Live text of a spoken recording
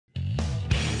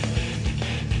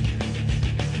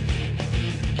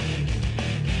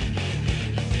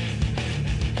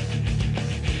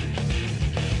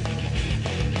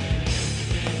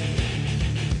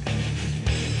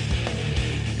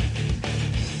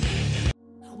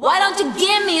Why don't you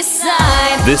give me a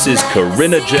sign? This is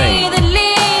Corinna Jane. That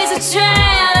leads a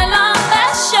train along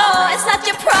that shore. It's not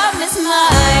your problem, it's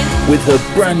mine. With her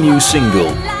brand new single,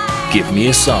 Give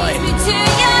Me a Sign. To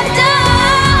your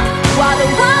door, while the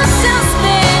world still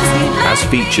spins. As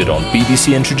featured on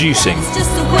BBC Introducing. It's just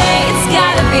the way it's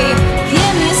gotta be.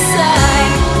 Give me a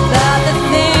sign about the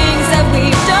things that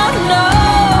we don't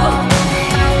know.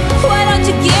 Why don't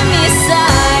you give me a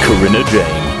sign? Corinna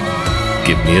Jane,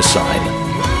 Give Me a Sign.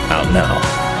 Out now.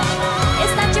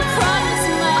 It's not your problem, it's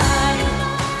mine.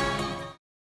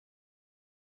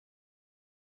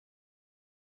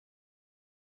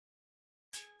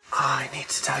 I need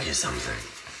to tell you something.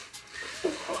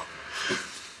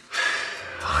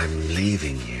 I'm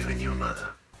leaving you and your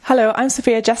mother. Hello, I'm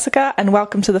Sophia Jessica, and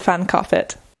welcome to the Fan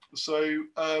Carpet. So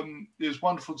it was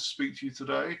wonderful to speak to you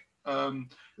today.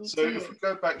 So if we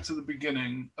go back to the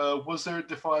beginning, was there a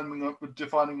defining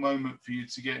moment for you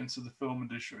to get into the film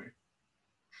industry?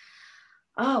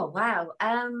 Oh, wow.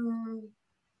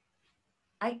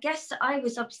 I guess I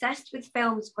was obsessed with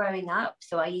films growing up.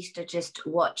 So I used to just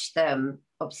watch them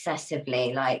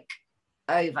obsessively, like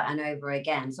over and over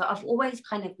again. So I've always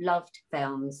kind of loved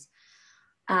films.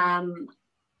 I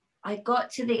got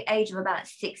to the age of about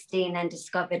 16 and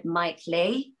discovered Mike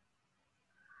Leigh,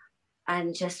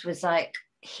 and just was like,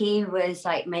 he was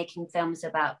like making films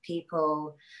about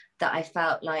people that I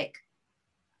felt like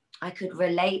I could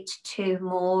relate to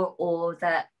more, or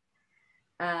that,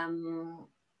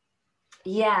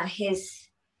 his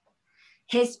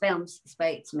films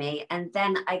spoke to me. And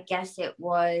then I guess it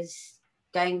was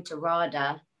going to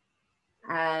RADA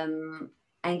and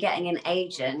getting an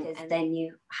agent, and then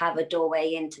you have a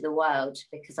doorway into the world,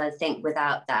 because I think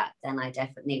without that, then I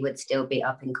definitely would still be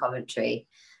up in Coventry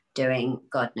doing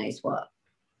God knows what.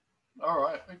 All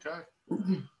right, okay.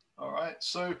 All right.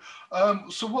 So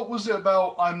what was it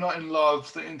about I'm Not in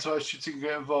Love that enticed you to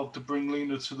get involved to bring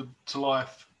Lena to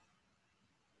life?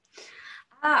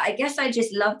 I guess I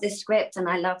just love the script and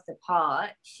I love the part.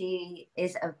 She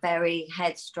is a very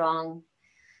headstrong,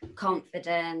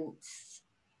 confident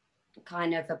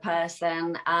kind of a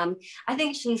person. I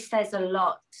think she says a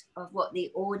lot of what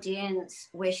the audience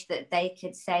wish that they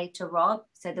could say to Rob.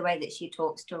 So the way that she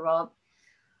talks to Rob,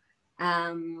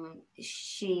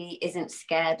 she isn't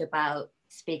scared about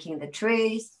speaking the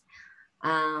truth.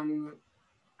 And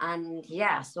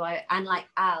yeah, so and like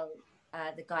Al,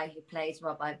 the guy who plays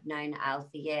Rob, I've known Al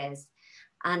for years,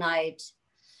 and I'd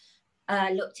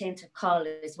looked into Cole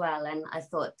as well, and I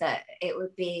thought that it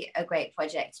would be a great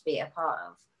project to be a part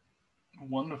of.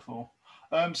 Wonderful.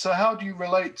 So how do you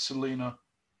relate to Lena?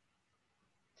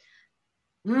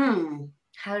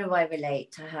 How do I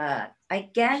relate to her? I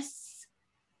guess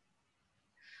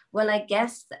like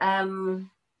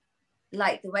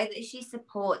the way that she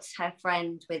supports her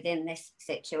friend within this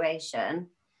situation.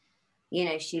 You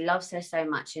know, she loves her so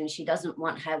much and she doesn't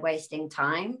want her wasting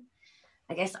time.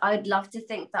 I guess I'd love to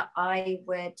think that I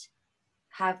would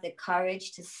have the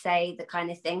courage to say the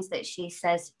kind of things that she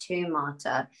says to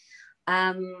Marta.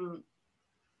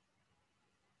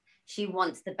 She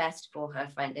wants the best for her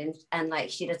friend, and like,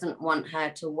 she doesn't want her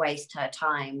to waste her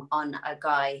time on a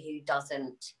guy who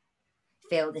doesn't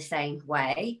feel the same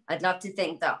way. I'd love to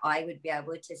think that I would be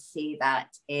able to see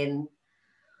that in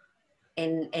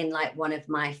like one of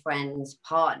my friends'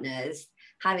 partners.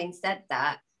 Having said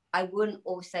that, I wouldn't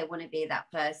also want to be that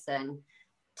person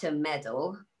to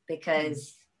meddle,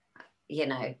 because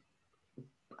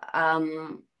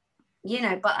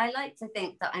but I like to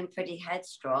think that I'm pretty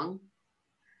headstrong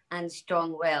and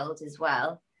strong-willed as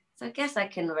well. So I guess I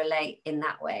can relate in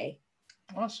that way.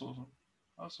 That's awesome.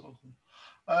 That's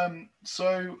awesome.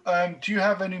 Do you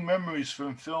have any memories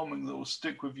from filming that will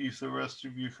stick with you for the rest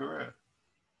of your career?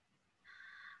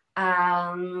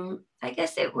 I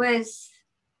guess it was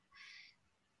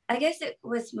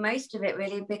most of it,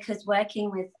 really, because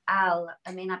working with Al,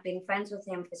 I mean, I've been friends with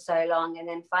him for so long, and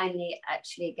then finally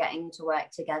actually getting to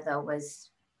work together was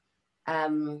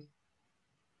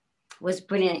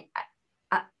brilliant.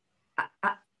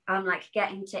 I'm like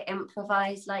getting to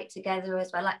improvise like together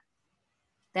as well. Like,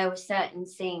 there were certain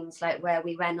scenes like where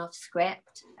we ran off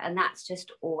script, and that's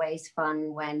just always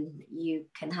fun when you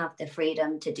can have the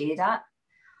freedom to do that.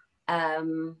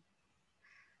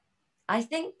 I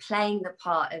think playing the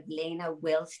part of Lena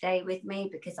will stay with me,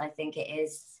 because I think it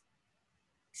is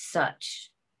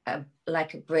such a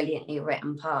brilliantly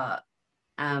written part.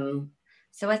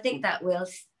 So I think that will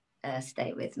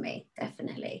stay with me,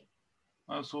 definitely.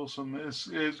 That's awesome.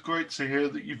 It's great to hear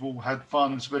that you've all had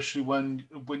fun, especially when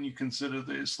you consider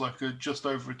that it's like just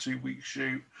over a 2-week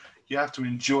shoot. You have to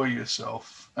enjoy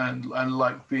yourself and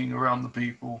like being around the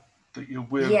people. that you're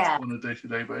with Yeah. on a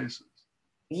day-to-day basis.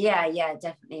 Yeah,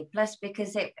 definitely. Plus,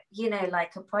 because it,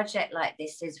 like a project like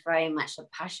this is very much a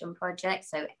passion project.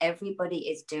 So everybody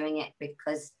is doing it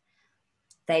because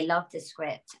they love the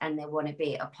script and they want to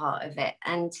be a part of it.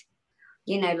 And,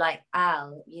 like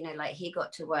Al, like he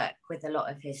got to work with a lot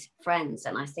of his friends.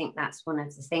 And I think that's one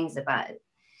of the things about it.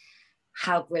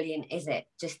 How brilliant is it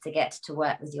just to get to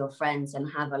work with your friends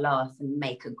and have a laugh and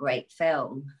make a great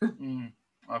film?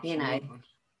 Absolutely.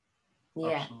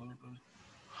 Yeah.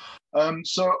 Absolutely.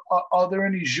 So are there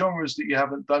any genres that you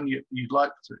haven't done yet that you'd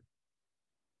like to?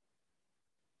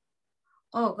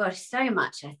 Oh gosh, so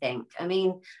much, I think. I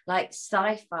mean, like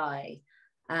sci-fi,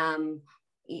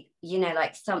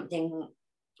 like something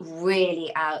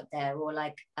really out there, or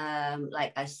like a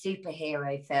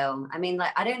superhero film. I mean,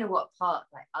 like I don't know what part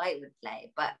like I would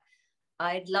play, but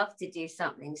I'd love to do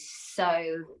something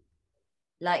so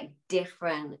like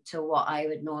different to what I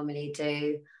would normally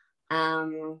do.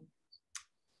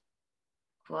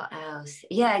 What else?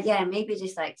 Yeah, maybe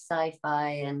just like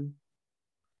sci-fi and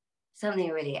something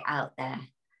really out there,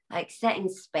 like set in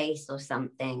space or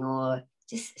something, or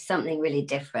just something really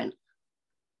different.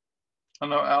 I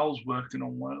know Al's working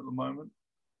on one at the moment.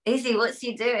 Is he? What's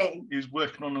he doing? He's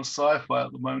working on a sci-fi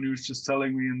at the moment. He was just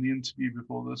telling me in the interview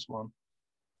before this one.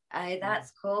 Oh,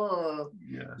 that's cool.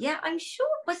 Yeah. Yeah, I'm sure,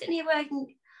 wasn't he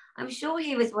working? I'm sure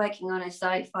he was working on a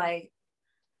sci-fi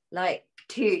like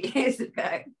 2 years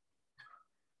ago.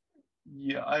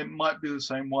 Yeah, it might be the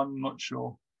same one. I'm not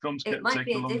sure. Films It might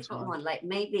be a different one. Like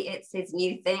maybe it's his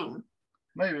new thing.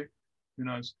 Maybe. Who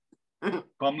knows? But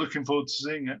I'm looking forward to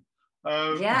seeing it.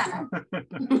 Yeah.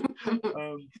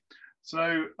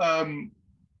 So are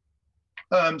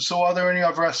there any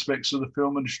other aspects of the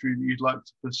film industry that you'd like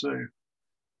to pursue?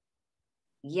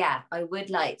 Yeah, I would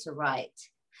like to write.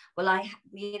 Well, like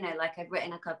I've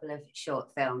written a couple of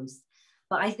short films,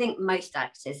 but I think most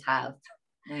actors have.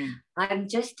 I'm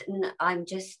just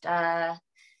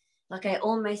like I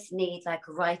almost need like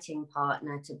a writing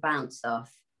partner to bounce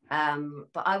off.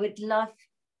 But I would love,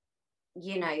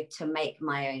 to make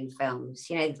my own films.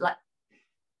 Like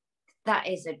that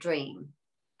is a dream.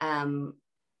 And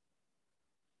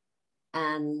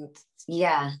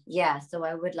yeah. So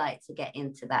I would like to get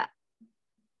into that.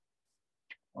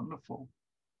 Wonderful.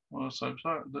 Well, let's hope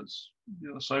so. Let's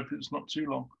hope it's not too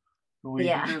long before you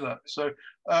can do that. So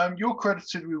you're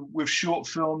credited with short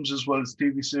films as well as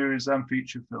TV series and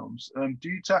feature films. Do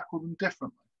you tackle them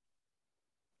differently?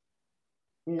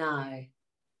 No.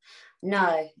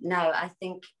 I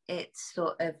think it's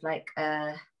sort of like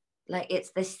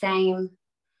it's the same.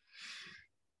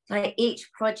 Like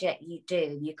each project you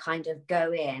do, you kind of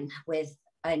go in with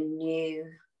a new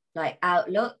like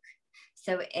outlook.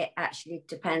 So it actually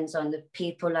depends on the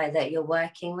people like that you're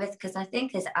working with. Because I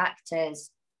think as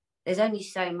actors, there's only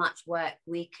so much work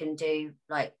we can do,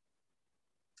 like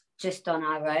just on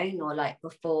our own or like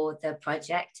before the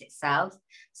project itself.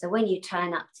 So when you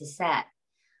turn up to set,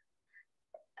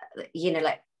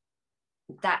 like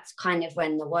that's kind of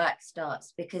when the work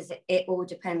starts, because it all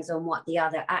depends on what the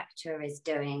other actor is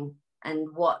doing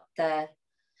and what the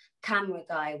camera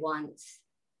guy wants.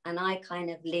 And I kind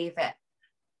of leave it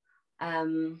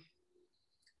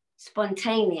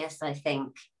spontaneous, I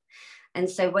think. And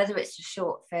so whether it's a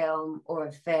short film or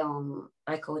a film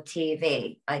like or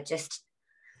TV, I just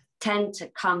tend to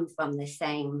come from the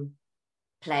same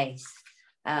place.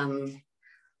 Because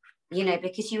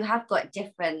you have got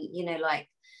different, like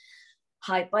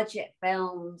high budget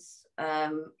films.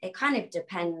 It kind of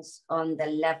depends on the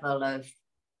level of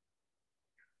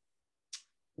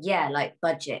like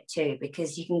budget too,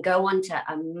 because you can go onto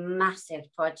a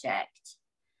massive project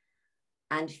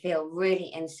and feel really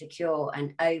insecure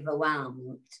and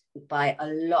overwhelmed by a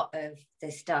lot of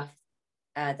the stuff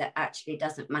that actually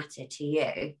doesn't matter to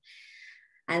you.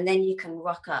 And then you can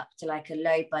rock up to like a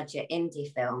low budget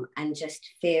indie film and just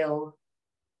feel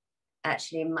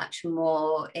actually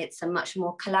it's a much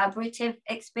more collaborative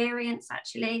experience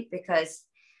actually, because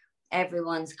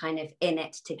everyone's kind of in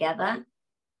it together.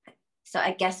 So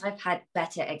I guess I've had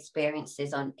better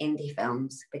experiences on indie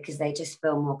films because they just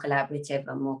feel more collaborative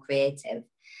and more creative.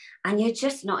 And you're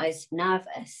just not as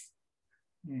nervous.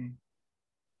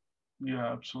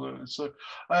 Yeah, absolutely. So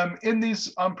in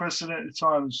these unprecedented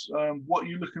times, what are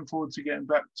you looking forward to getting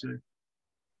back to?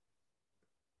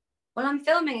 Well, I'm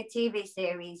filming a TV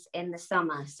series in the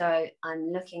summer. So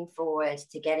I'm looking forward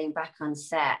to getting back on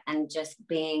set and just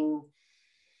being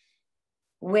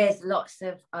with lots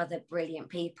of other brilliant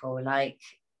people, like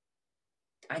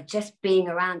just being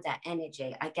around that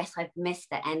energy. I guess I've missed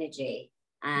the energy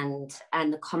and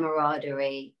the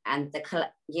camaraderie and the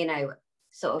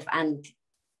sort of, and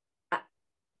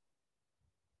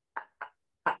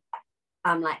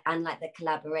and like the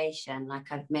collaboration,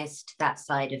 like I've missed that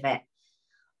side of it.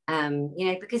 You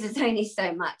know, because there's only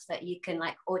so much that you can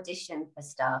like audition for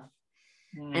stuff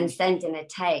and send in a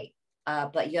tape,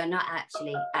 but you're not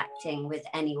actually acting with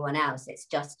anyone else. It's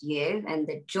just you. And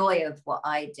the joy of what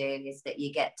I do is that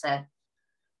you get to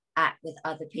act with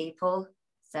other people.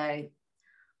 So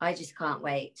I just can't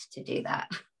wait to do that.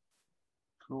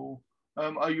 Cool.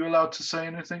 Are you allowed to say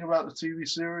anything about the TV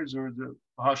series, or is it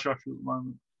hush hush at the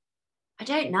moment? I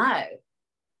don't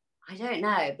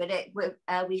know,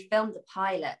 but we filmed the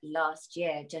pilot last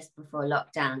year just before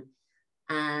lockdown,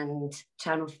 and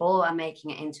Channel 4 are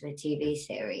making it into a TV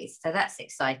series. So that's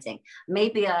exciting.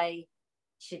 Maybe I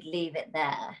should leave it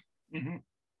there. Mm-hmm.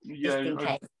 Yeah, just in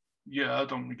case. I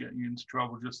don't want to get you into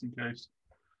trouble just in case.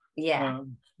 Yeah.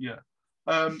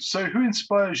 So who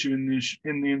inspires you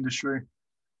in the industry?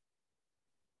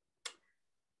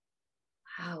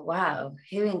 Oh, wow.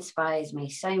 Who inspires me?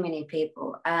 So many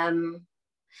people.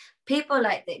 People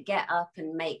like that get up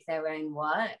and make their own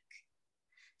work.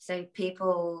 So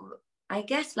people, I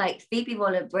guess, like Phoebe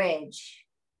Waller-Bridge.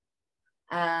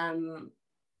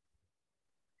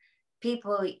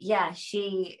 People, yeah,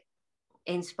 she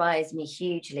inspires me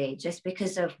hugely just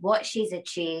because of what she's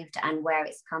achieved and where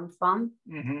it's come from,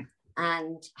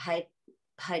 and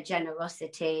her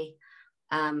generosity,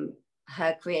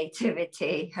 her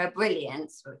creativity, her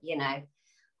brilliance, you know.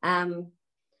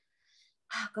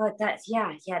 Oh God, that's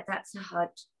that's a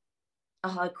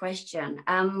hard question.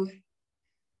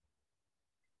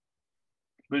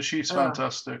 But she's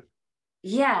fantastic.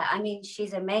 Yeah, I mean,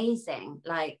 she's amazing.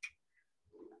 Like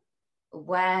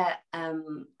where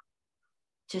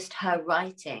just her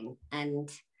writing and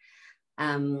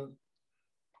and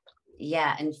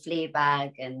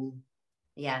Fleabag, and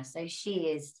so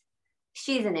she's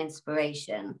an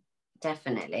inspiration,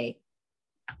 definitely.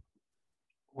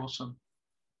 Awesome.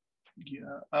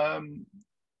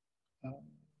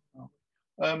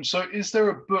 So is there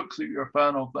a book that you're a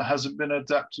fan of that hasn't been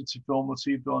adapted to film or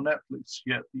TV or Netflix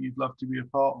yet that you'd love to be a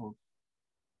part of?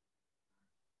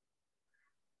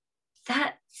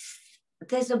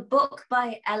 There's a book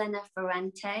by Elena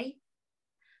Ferrante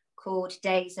called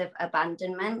Days of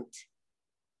Abandonment,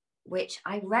 which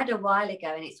I read a while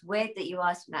ago, and it's weird that you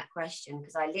asked me that question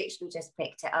because I literally just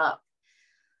picked it up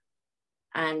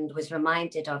and was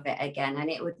reminded of it again, and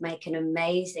it would make an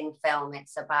amazing film.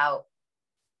 It's about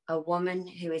a woman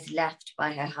who is left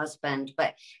by her husband,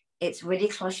 but it's really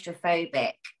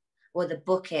claustrophobic. Well, the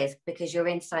book is, because you're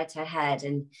inside her head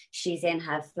and she's in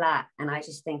her flat, and I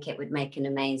just think it would make an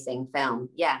amazing film.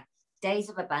 Yeah, Days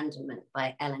of Abandonment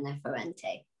by Elena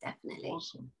Ferrante, definitely.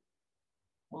 Awesome.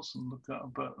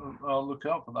 I'll look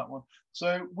out for that one.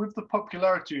 So, with the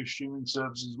popularity of streaming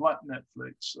services like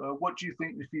Netflix, what do you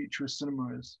think the future of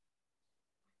cinema is?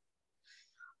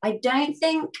 I don't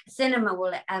think cinema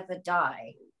will ever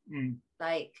die.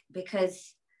 Like,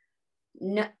 because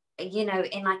no, you know,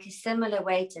 in like a similar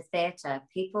way to theatre,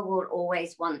 people will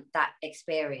always want that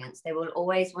experience. They will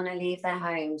always want to leave their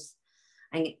homes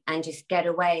and just get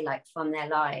away like from their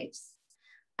lives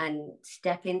and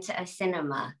step into a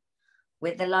cinema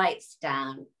with the lights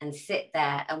down and sit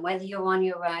there, and whether you're on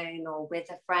your own or with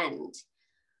a friend,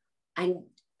 and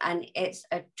it's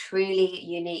a truly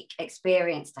unique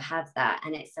experience to have that.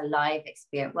 And it's a live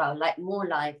experience, well, like more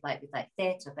live, like with like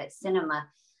theatre, but cinema,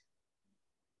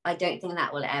 I don't think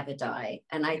that will ever die.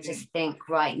 And I just think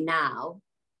right now,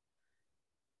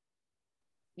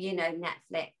 you know,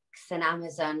 Netflix and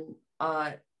Amazon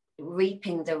are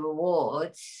reaping the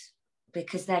rewards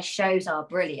because their shows are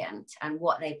brilliant and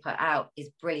what they put out is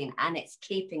brilliant, and it's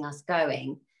keeping us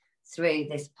going through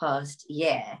this past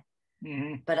year.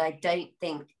 But I don't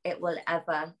think it will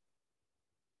ever,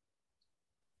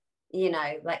 you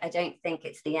know, like I don't think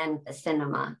it's the end for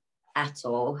cinema at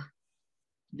all.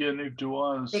 Yeah, neither do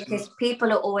I. Because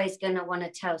people are always going to want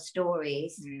to tell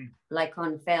stories like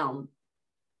on film.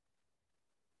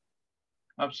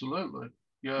 Absolutely.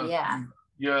 Yeah. Yeah.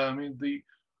 Yeah, I mean,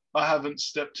 I haven't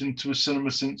stepped into a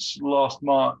cinema since last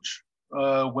March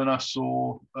when I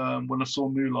saw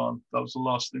Mulan. That was the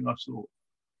last thing I saw.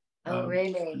 Oh,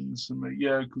 really?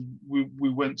 Yeah, because we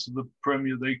went to the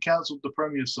premiere. They cancelled the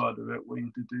premiere side of it where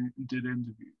you did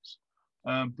interviews,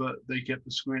 but they kept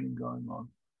the screening going on.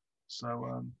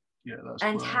 So yeah, that's.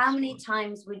 And how many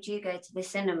times would you go to the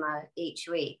cinema each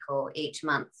week or each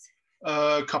month?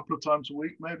 A couple of times a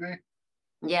week, maybe.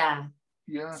 Yeah.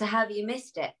 Yeah. So have you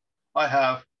missed it? I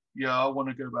have. Yeah, I want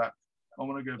to go back.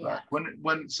 Back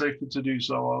when it's safer to do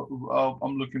so.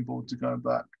 I'm looking forward to going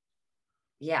back.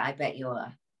 Yeah, I bet you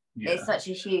are. Yeah. It's such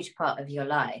a huge part of your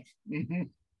life.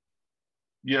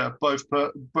 Yeah, both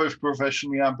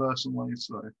professionally and personally.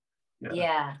 So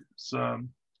Yeah.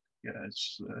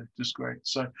 It's just great.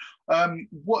 So,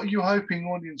 what are you hoping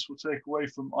audience will take away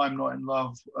from I'm Not in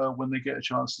Love when they get a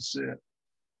chance to see it?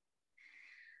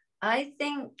 I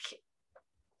think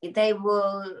they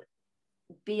will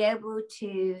be able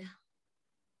to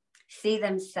see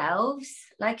themselves,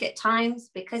 like at times,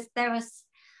 because there's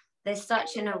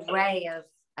such an array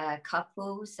of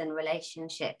couples and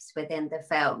relationships within the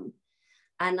film.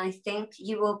 And I think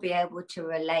you will be able to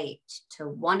relate to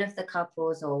one of the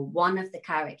couples or one of the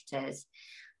characters.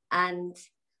 And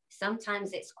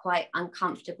sometimes it's quite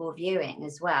uncomfortable viewing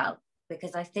as well,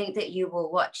 because I think that you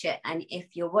will watch it. And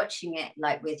if you're watching it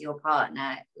like with your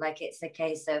partner, like it's a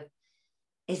case of,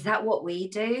 is that what we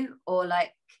do? Or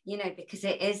like, you know, because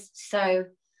it is so,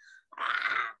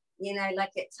 you know,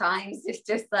 like at times it's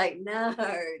just like, no,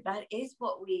 that is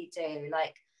what we do.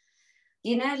 Like,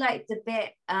 you know, like the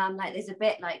bit, like there's a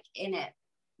bit like in it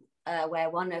where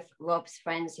one of Rob's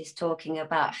friends is talking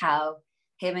about how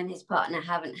him and his partner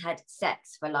haven't had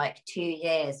sex for like 2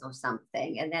 years or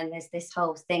something. And then there's this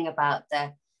whole thing about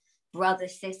the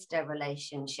brother-sister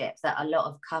relationship that a lot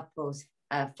of couples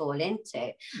fall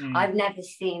into. I've never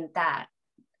seen that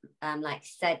like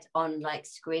said on like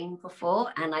screen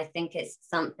before. And I think it's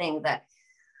something that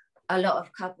a lot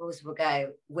of couples will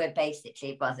go, we're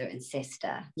basically brother and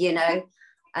sister, you know?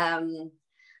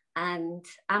 And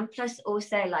plus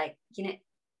also like, you know,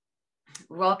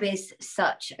 Rob is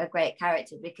such a great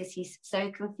character because he's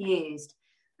so confused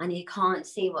and he can't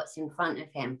see what's in front of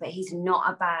him, but he's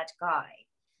not a bad guy.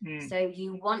 So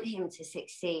you want him to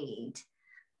succeed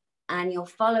and you're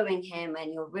following him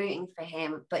and you're rooting for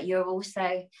him, but you're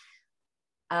also,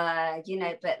 you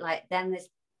know, but like then there's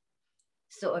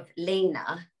sort of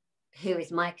Lena, who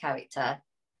is my character,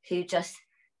 who just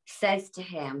says to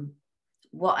him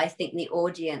what I think the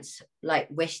audience like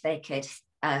wish they could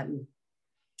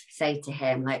say to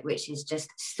him, like, which is just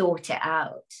sort it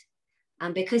out.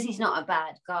 And because he's not a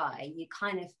bad guy, you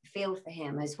kind of feel for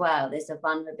him as well. There's a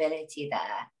vulnerability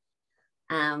there.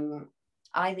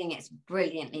 I think it's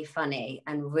brilliantly funny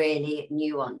and really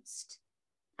nuanced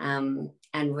and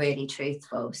really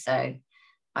truthful. So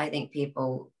I think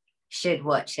people should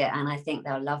watch it and I think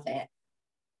they'll love it.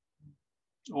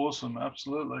 Awesome,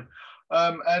 absolutely.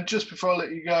 And just before I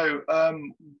let you go,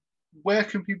 where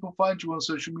can people find you on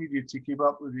social media to keep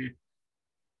up with you?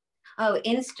 Oh,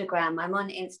 Instagram. I'm on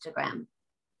Instagram,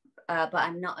 but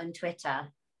I'm not on Twitter.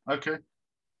 Okay.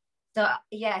 So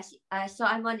yes, so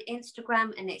I'm on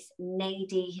Instagram and it's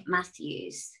Sinead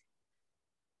Matthews.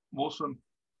 Awesome.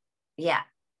 Yeah.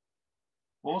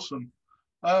 Awesome.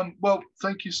 Well,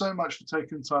 thank you so much for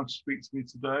taking the time to speak to me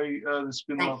today. It's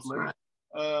been lovely.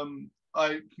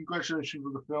 Marc. Congratulations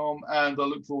with the film, and I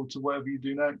look forward to whatever you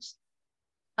do next.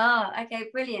 Oh, okay,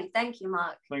 brilliant. Thank you,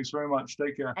 Marc. Thanks very much.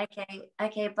 Take care.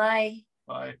 Okay, bye.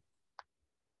 Bye.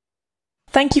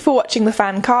 Thank you for watching The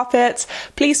Fan Carpet.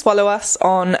 Please follow us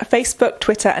on Facebook,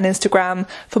 Twitter and Instagram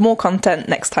for more content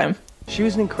next time. She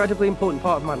was an incredibly important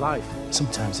part of my life.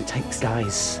 Sometimes it takes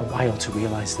guys a while to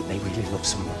realise that they really love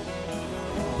someone.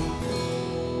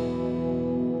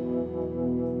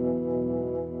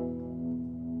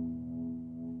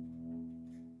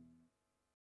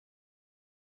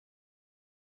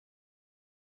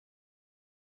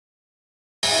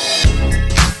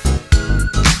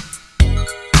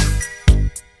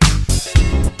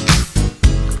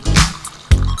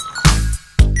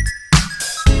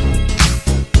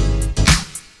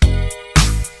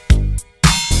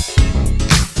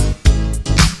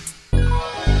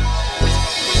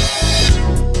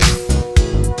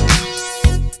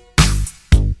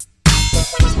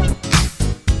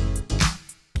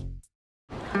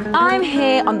 I'm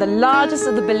here on the largest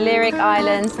of the Balearic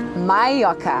Islands,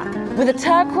 Mallorca. With the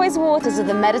turquoise waters of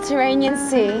the Mediterranean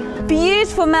Sea,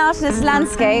 beautiful mountainous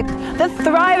landscape, the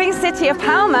thriving city of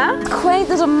Palma, quaint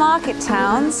little market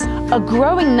towns, a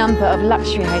growing number of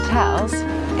luxury hotels.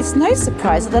 It's no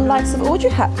surprise that the likes of Audrey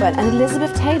Hepburn and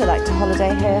Elizabeth Taylor like to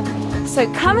holiday here.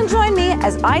 So come and join me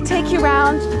as I take you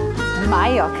round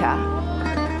Mallorca.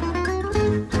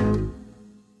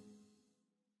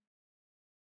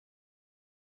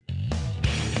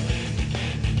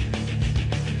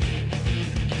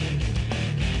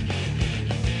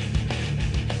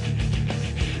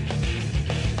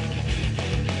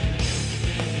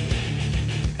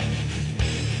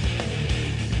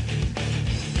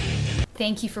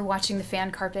 Thank you for watching The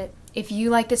Fan Carpet. If you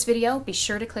like this video, be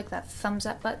sure to click that thumbs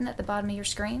up button at the bottom of your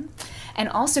screen. And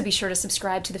also be sure to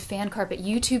subscribe to the Fan Carpet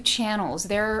YouTube channels.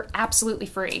 They're absolutely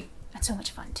free and so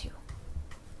much fun too.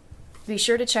 Be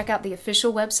sure to check out the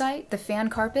official website,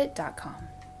 thefancarpet.com.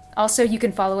 Also, you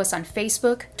can follow us on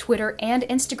Facebook, Twitter, and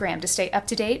Instagram to stay up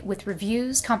to date with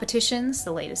reviews, competitions,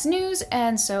 the latest news,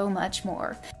 and so much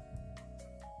more.